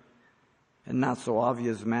clever and not so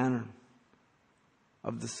obvious manner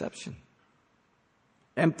of deception.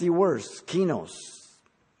 Empty words, kinos,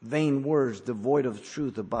 vain words devoid of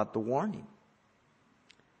truth about the warning.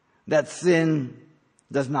 That sin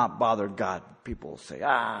does not bother God. People say,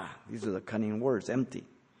 these are the cunning words, empty.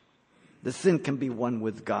 The sin can be one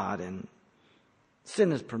with God, and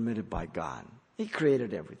sin is permitted by God. He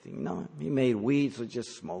created everything, you know. He made weed, so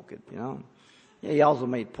just smoke it, you know. Yeah, he also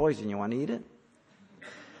made poison. You want to eat it?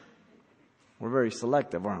 We're very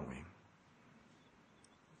selective, aren't we?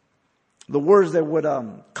 The words that would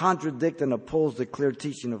contradict and oppose the clear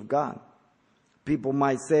teaching of God. People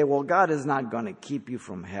might say, well, God is not going to keep you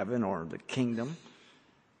from heaven or the kingdom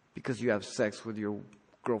because you have sex with your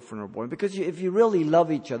girlfriend or boyfriend. Because if you really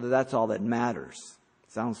love each other, that's all that matters.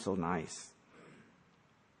 Sounds so nice.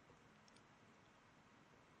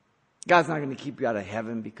 God's not going to keep you out of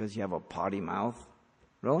heaven because you have a potty mouth.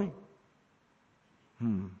 Really?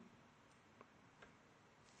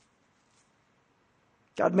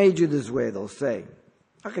 God made you this way, they'll say.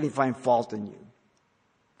 How can he find fault in you?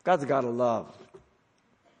 God's a God of love.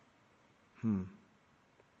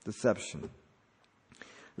 Deception.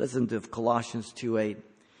 Listen to Colossians 2:8.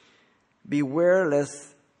 Beware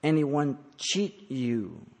lest anyone cheat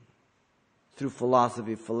you through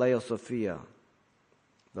philosophy, philosophia,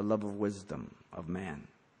 the love of wisdom of man.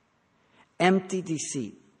 Empty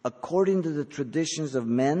deceit, according to the traditions of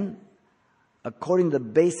men, according to the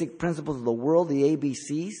basic principles of the world, the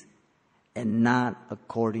ABCs, and not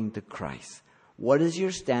according to Christ. What is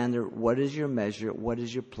your standard? What is your measure? What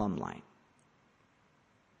is your plumb line?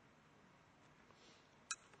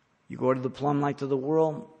 You go to the plumb line to the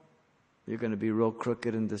world, you're going to be real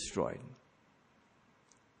crooked and destroyed.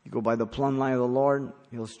 You go by the plumb line of the Lord,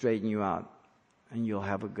 he'll straighten you out, and you'll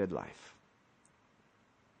have a good life.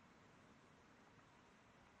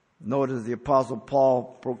 Notice the Apostle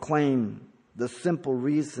Paul proclaimed the simple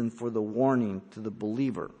reason for the warning to the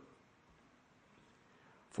believer.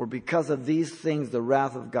 For because of these things, the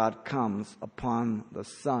wrath of God comes upon the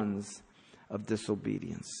sons of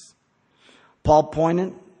disobedience. Paul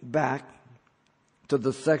pointed back to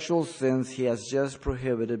the sexual sins he has just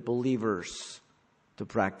prohibited believers to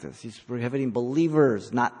practice. He's prohibiting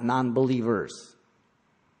believers, not non-believers.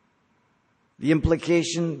 The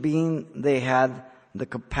implication being they had the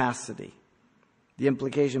capacity. The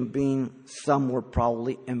implication being some were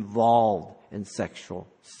probably involved in sexual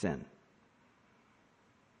sin.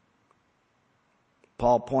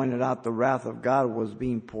 Paul pointed out the wrath of God was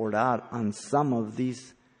being poured out on some of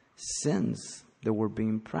these sins that were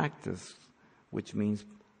being practiced, which means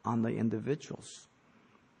on the individuals.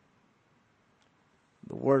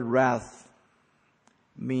 The word wrath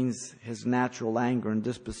means his natural anger and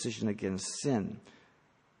disposition against sin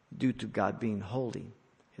due to God being holy.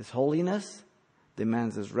 His holiness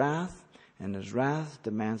demands his wrath, and his wrath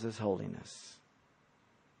demands his holiness.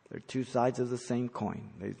 They're two sides of the same coin,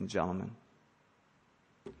 ladies and gentlemen.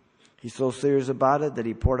 He's so serious about it that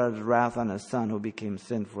he poured out his wrath on his Son who became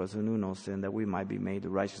sin for us who knew no sin, that we might be made the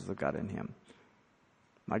righteousness of God in him.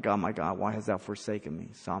 my God, why hast thou forsaken me?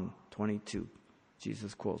 Psalm 22.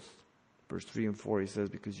 Jesus quotes verse 3 and 4. He says,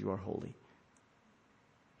 because you are holy.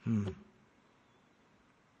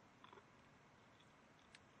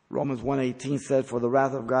 Romans 1:18 said, for the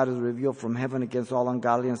wrath of God is revealed from heaven against all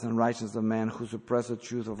ungodliness and righteousness of man who suppress the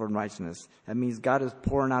truth of unrighteousness. That means God is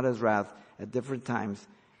pouring out his wrath at different times,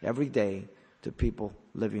 every day, to people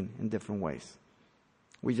living in different ways.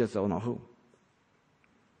 We just don't know who.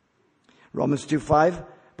 Romans 2:5,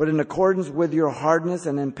 but in accordance with your hardness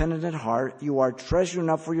and impenitent heart, you are treasuring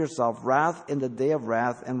up for yourself wrath in the day of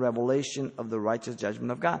wrath and revelation of the righteous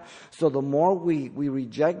judgment of God. So the more we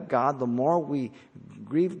reject God, the more we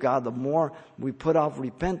grieve God, the more we put off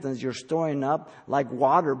repentance, you're storing up like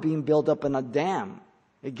water being built up in a dam.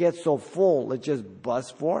 It gets so full, it just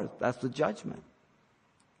busts forth. That's the judgment.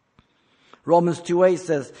 Romans 2:8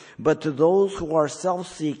 says, but to those who are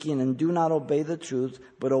self-seeking and do not obey the truth,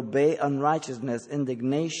 but obey unrighteousness,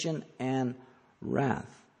 indignation, and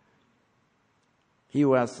wrath. He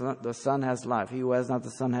who has the Son has life. He who has not the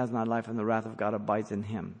Son has not life, and the wrath of God abides in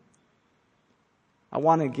him. I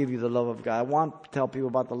want to give you the love of God. I want to tell people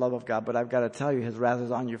about the love of God, but I've got to tell you, his wrath is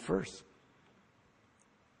on you first.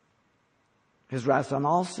 His wrath is on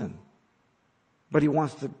all sin. But he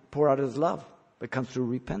wants to pour out his love that comes through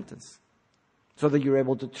repentance, so that you're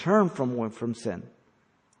able to turn from sin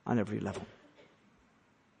on every level.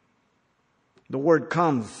 The word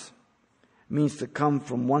comes means to come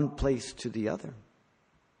from one place to the other.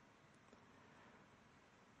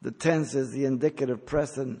 The tense is the indicative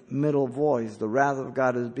present middle voice. The wrath of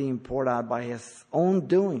God is being poured out by his own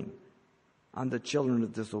doing on the children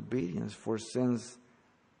of disobedience for sins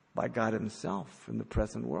by God himself in the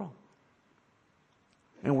present world.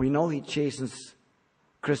 And we know he chastens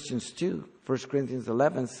Christians too. 1 Corinthians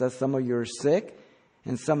 11 says some of you are sick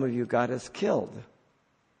and some of you God has killed.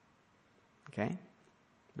 Okay?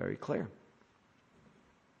 Very clear.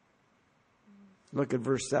 Look at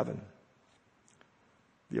verse 7.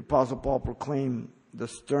 The Apostle Paul proclaimed the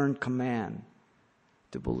stern command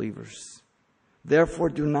to believers. Therefore,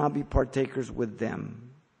 do not be partakers with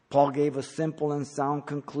them. Paul gave a simple and sound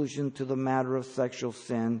conclusion to the matter of sexual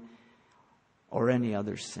sin or any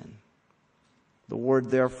other sin. The word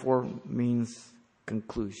therefore means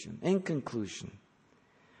conclusion. In conclusion.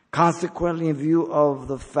 Consequently, in view of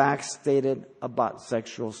the facts stated about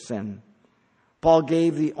sexual sin, Paul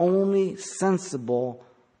gave the only sensible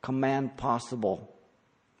command possible.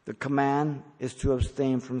 The command is to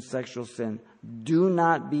abstain from sexual sin. Do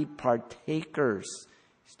not be partakers.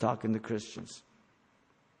 He's talking to Christians.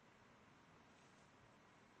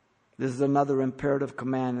 This is another imperative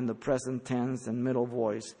command in the present tense and middle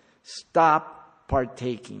voice. Stop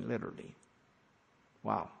partaking, literally.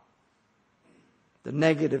 Wow. The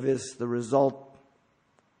negative is the result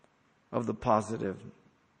of the positive.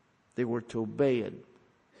 They were to obey it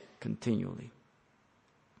continually.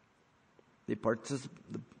 The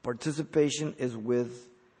participation is with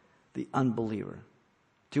the unbeliever.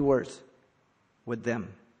 2 words. With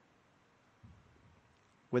them.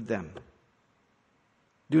 With them.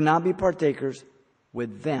 Do not be partakers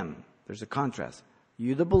with them. There's a contrast.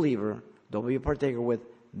 You, the believer, don't be a partaker with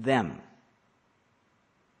them.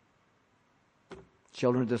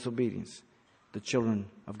 Children of disobedience. The children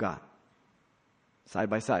of God. Side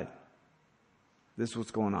by side. This is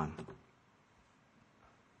what's going on.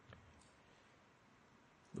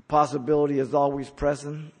 The possibility is always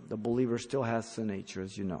present. The believer still has sin nature,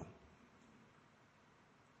 as you know.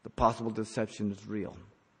 The possible deception is real.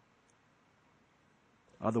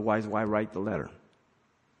 Otherwise, why write the letter?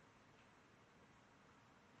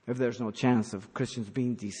 If there's no chance of Christians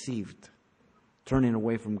being deceived, turning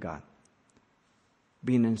away from God,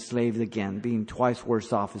 being enslaved again, being twice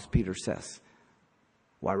worse off, as Peter says,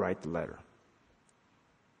 why write the letter?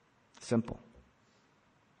 Simple.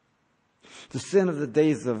 The sin of the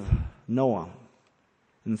days of Noah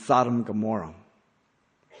and Sodom and Gomorrah,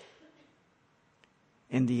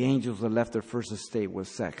 and the angels that left their first estate was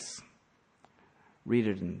sex. Read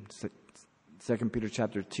it in 2 Peter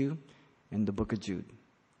chapter 2 and the book of Jude.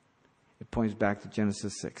 It points back to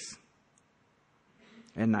Genesis 6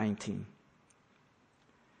 and 19.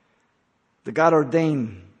 The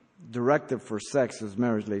God-ordained directive for sex is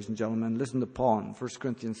marriage, ladies and gentlemen. Listen to Paul in 1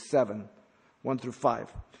 Corinthians 7, 1 through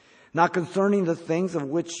 5. Now concerning the things of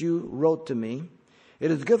which you wrote to me,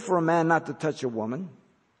 it is good for a man not to touch a woman,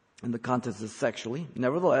 in the context is sexually.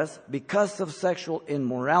 Nevertheless, because of sexual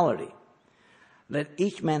immorality, let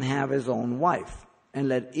each man have his own wife, and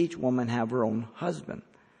let each woman have her own husband.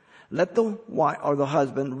 Let the wife or the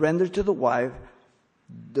husband render to the wife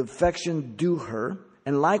the affection due her,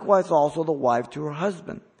 and likewise also the wife to her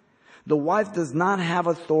husband. The wife does not have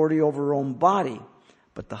authority over her own body,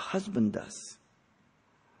 but the husband does.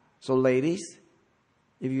 So ladies,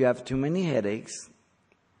 if you have too many headaches,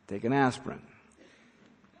 take an aspirin.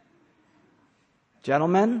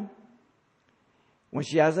 Gentlemen, when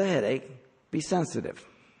she has a headache, be sensitive.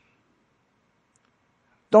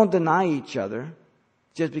 Don't deny each other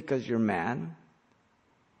just because you're mad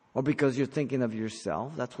or because you're thinking of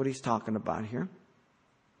yourself. That's what he's talking about here.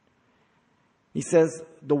 He says,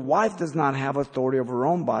 the wife does not have authority over her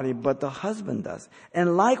own body, but the husband does.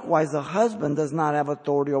 And likewise, the husband does not have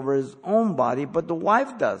authority over his own body, but the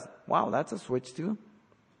wife does. Wow, that's a switch too.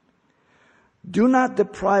 Do not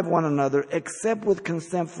deprive one another except with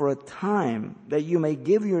consent for a time, that you may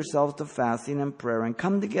give yourselves to fasting and prayer and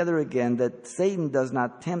come together again, that Satan does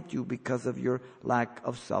not tempt you because of your lack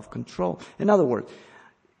of self-control. In other words,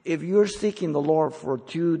 if you're seeking the Lord for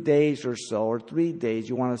 2 days or so, or 3 days,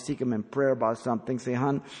 you want to seek Him in prayer about something, say,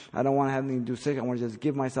 hon, I don't want to have anything to do sick. I want to just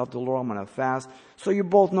give myself to the Lord. I'm going to fast. So you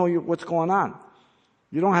both know what's going on.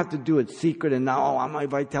 You don't have to do it secret and now,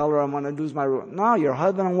 if I tell her I'm going to lose my rule. No, you're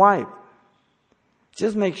husband and wife.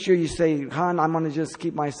 Just make sure you say, hon, I'm going to just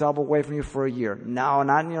keep myself away from you for a year. No,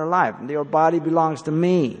 not in your life. Your body belongs to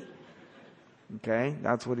me. Okay?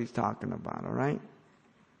 That's what he's talking about, all right?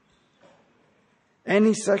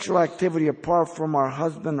 Any sexual activity apart from our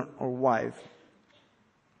husband or wife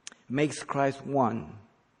makes Christ one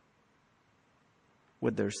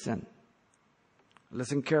with their sin.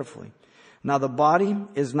 Listen carefully. Now the body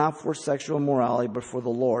is not for sexual immorality, but for the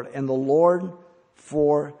Lord, and the Lord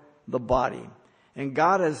for the body. And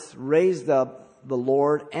God has raised up the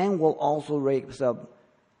Lord and will also raise up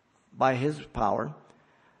by His power.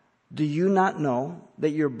 Do you not know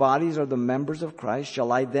that your bodies are the members of Christ?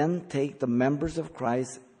 Shall I then take the members of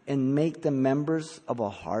Christ and make them members of a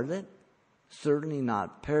harlot? Certainly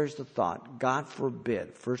not. Perish the thought. God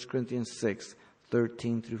forbid. 1 Corinthians 6,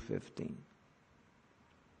 13 through 15.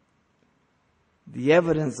 The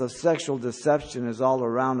evidence of sexual deception is all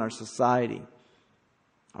around our society,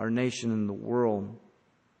 our nation, and the world.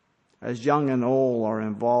 As young and old are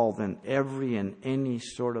involved in every and any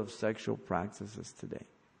sort of sexual practices today.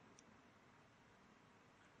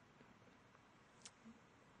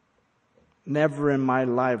 Never in my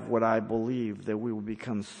life would I believe that we would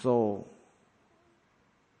become so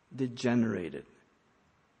degenerated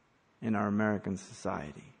in our American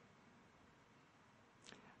society.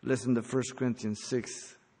 Listen to 1 Corinthians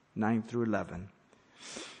 6, 9 through 11.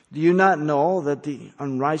 Do you not know that the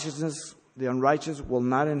unrighteous will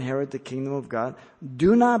not inherit the kingdom of God?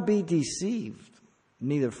 Do not be deceived.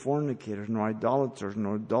 Neither fornicators, nor idolaters,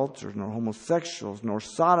 nor adulterers, nor homosexuals, nor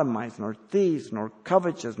sodomites, nor thieves, nor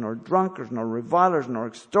covetous, nor drunkards, nor revilers, nor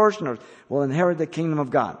extortioners will inherit the kingdom of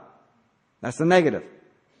God. That's the negative.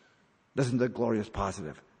 Listen to the glorious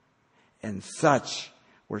positive. And such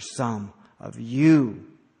were some of you.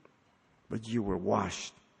 But you were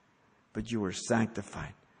washed. But you were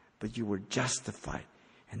sanctified. But you were justified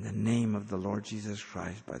in the name of the Lord Jesus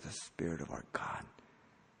Christ by the Spirit of our God.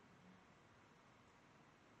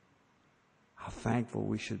 How thankful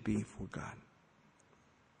we should be for God.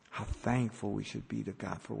 How thankful we should be to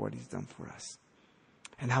God for what He's done for us.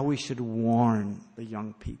 And how we should warn the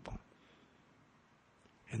young people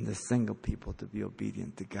and the single people to be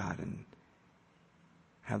obedient to God and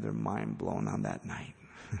have their mind blown on that night.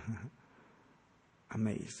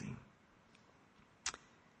 Amazing.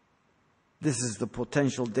 This is the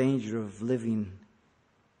potential danger of living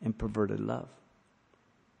in perverted love.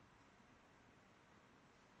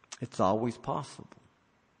 It's always possible,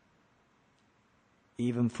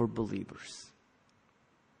 even for believers.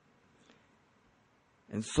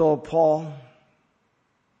 And so Paul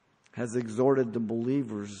has exhorted the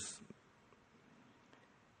believers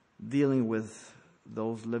dealing with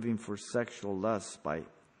those living for sexual lust by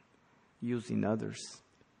using others,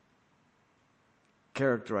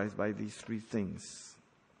 characterized by these three things.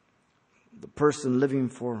 The person living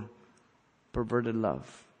for perverted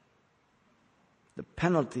love. The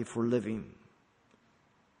penalty for living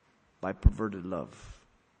by perverted love.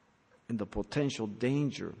 And the potential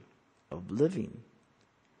danger of living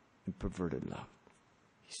in perverted love.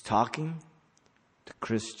 He's talking to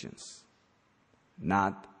Christians,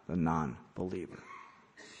 not the non-believer.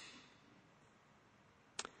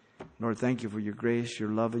 Lord, thank you for your grace, your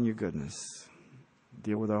love, and your goodness.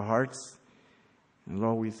 Deal with our hearts. And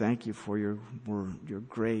Lord, we thank you for your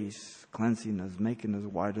grace, cleansing us, making us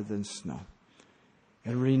whiter than snow,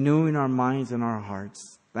 and renewing our minds and our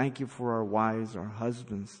hearts. Thank you for our wives, our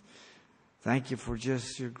husbands. Thank you for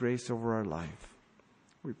just your grace over our life.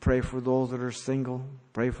 We pray for those that are single.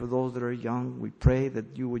 Pray for those that are young. We pray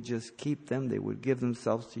that you would just keep them. They would give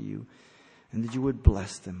themselves to you. And that you would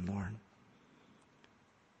bless them, Lord.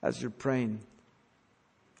 As you're praying,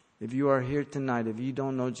 if you are here tonight, if you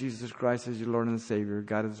don't know Jesus Christ as your Lord and Savior,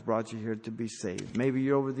 God has brought you here to be saved. Maybe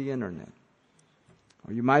you're over the internet.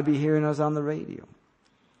 Or you might be hearing us on the radio.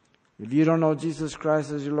 If you don't know Jesus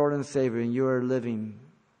Christ as your Lord and Savior, and you are living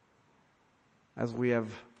as we have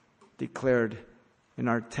declared in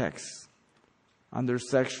our text, under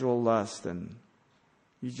sexual lust, and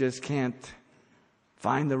you just can't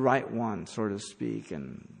find the right one, so to speak,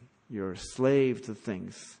 and you're a slave to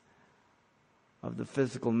things of the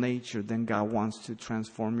physical nature, then God wants to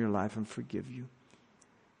transform your life and forgive you.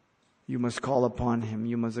 You must call upon Him.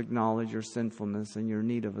 You must acknowledge your sinfulness and your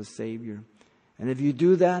need of a Savior. And if you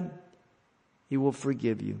do that, He will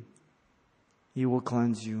forgive you. He will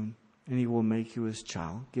cleanse you. And He will make you His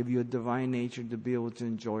child. Give you a divine nature to be able to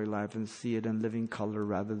enjoy life and see it in living color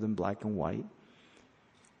rather than black and white.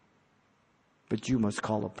 But you must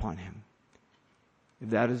call upon Him. If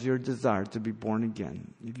that is your desire to be born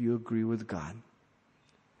again, if you agree with God,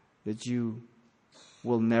 that you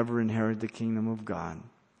will never inherit the kingdom of God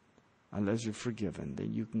unless you're forgiven,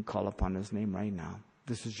 then you can call upon His name right now.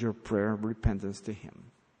 This is your prayer of repentance to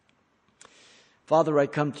Him. Father, I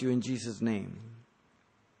come to you in Jesus' name.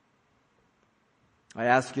 I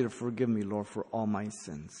ask you to forgive me, Lord, for all my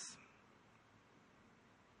sins.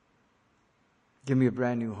 Give me a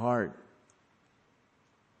brand new heart.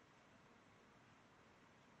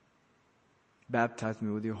 Baptize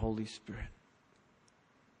me with your Holy Spirit.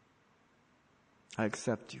 I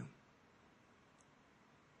accept you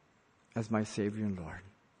as my Savior and Lord.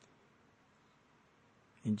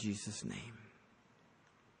 In Jesus' name.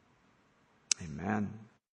 Amen.